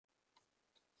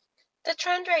The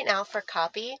trend right now for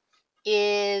copy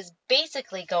is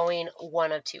basically going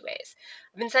one of two ways.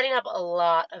 I've been setting up a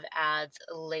lot of ads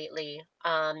lately,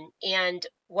 and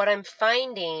what I'm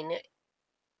finding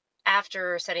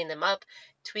after setting them up,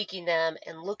 tweaking them,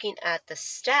 and looking at the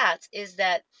stats is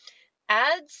that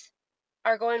ads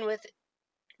are going with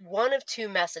one of two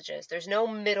messages. There's no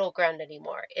middle ground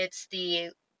anymore. It's the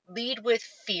lead with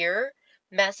fear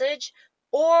message,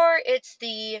 or it's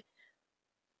the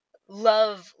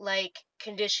love like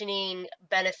conditioning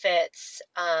benefits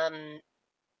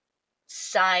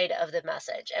side of the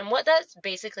message. And what that's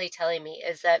basically telling me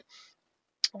is that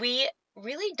we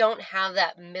really don't have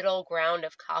that middle ground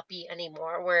of copy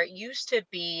anymore, where it used to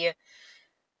be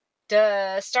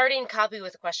the starting copy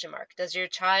with a question mark. Does your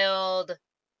child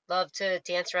love to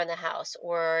dance around the house,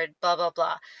 or blah blah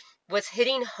blah, was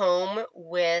hitting home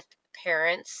with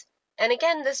parents. And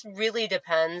again, this really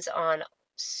depends on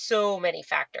so many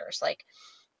factors, like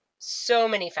so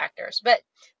many factors. But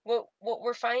what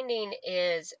we're finding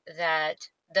is that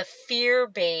the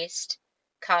fear-based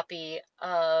copy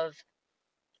of,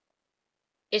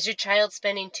 is your child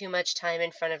spending too much time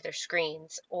in front of their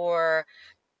screens, or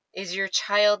is your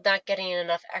child not getting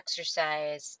enough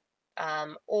exercise,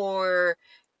 or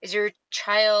is your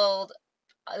child,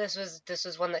 this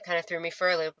was one that kind of threw me for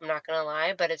a loop, I'm not going to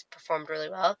lie, but it's performed really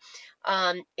well.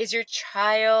 Is your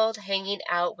child hanging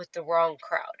out with the wrong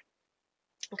crowd?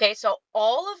 Okay, so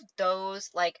all of those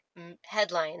like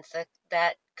headlines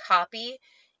that copy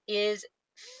is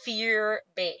fear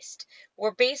based.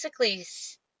 We're basically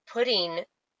putting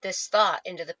this thought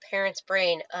into the parent's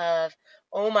brain of,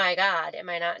 "Oh my God, am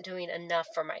I not doing enough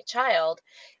for my child?"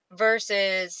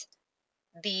 versus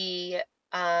the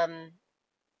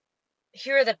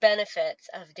here are the benefits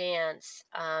of dance.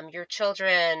 Your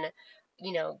children,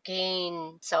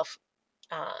 gain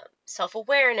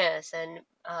self-awareness, and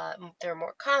they're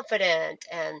more confident,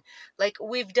 and like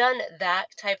we've done that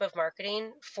type of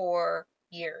marketing for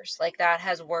years. Like that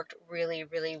has worked really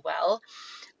really well,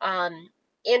 um,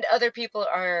 and other people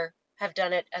are have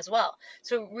done it as well.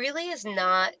 So it really is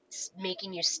not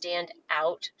making you stand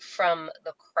out from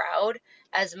the crowd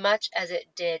as much as it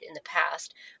did in the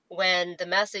past, when the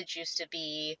message used to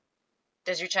be,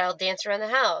 does your child dance around the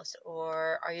house,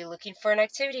 or are you looking for an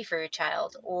activity for your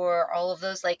child, or all of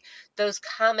those, like those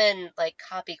common like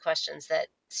copy questions that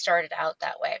started out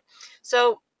that way.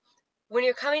 So when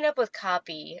you're coming up with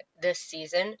copy this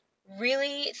season,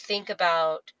 really think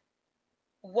about,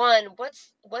 one,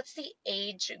 what's the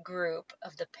age group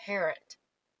of the parent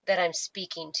that I'm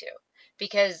speaking to,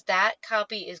 because that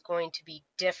copy is going to be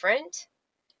different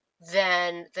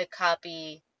than the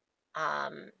copy,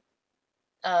 um,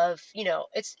 of,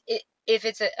 if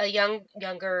it's a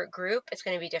younger group, it's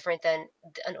going to be different than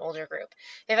an older group.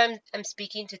 If I'm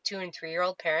speaking to 2 and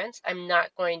 3-year-old parents, I'm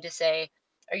not going to say,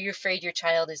 are you afraid your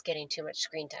child is getting too much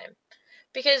screen time?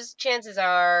 Because chances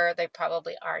are they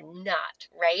probably are not,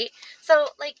 right? So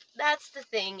like that's the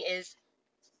thing, is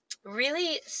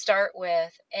really start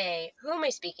with, a, who am I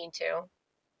speaking to?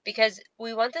 Because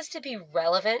we want this to be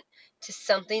relevant to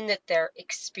something that they're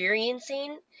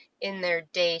experiencing in their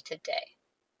day to day,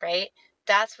 right?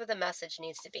 That's what the message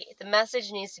needs to be. The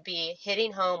message needs to be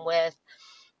hitting home with,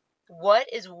 what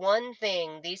is one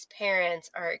thing these parents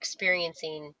are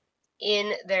experiencing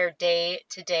in their day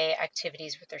to day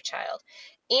activities with their child?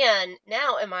 And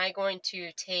now, am I going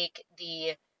to take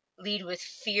the lead with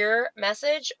fear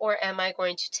message, or am I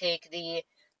going to take the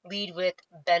lead with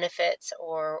benefits,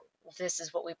 or this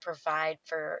is what we provide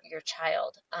for your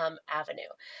child, avenue?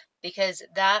 Because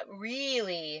that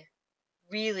really,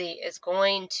 really is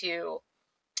going to,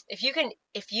 if you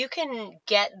can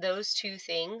get those two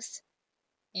things,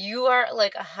 you are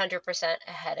like 100%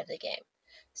 ahead of the game.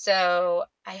 So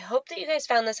I hope that you guys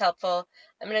found this helpful.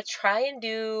 I'm going to try and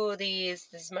do these.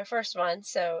 This is my first one.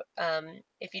 So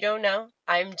if you don't know,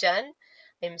 I'm Jen.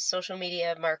 I'm a social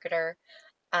media marketer,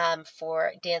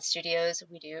 for dance studios.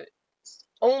 We do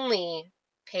only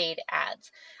paid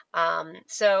ads.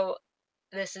 So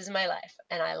this is my life,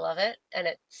 and I love it, and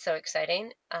it's so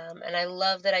exciting. And I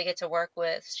love that I get to work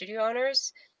with studio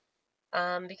owners,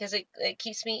 because it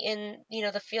keeps me in,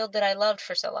 the field that I loved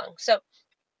for so long. So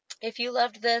if you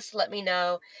loved this, let me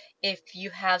know. If you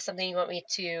have something you want me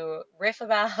to riff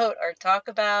about or talk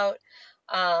about,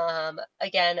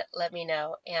 again, let me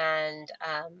know, and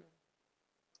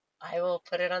I will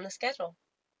put it on the schedule.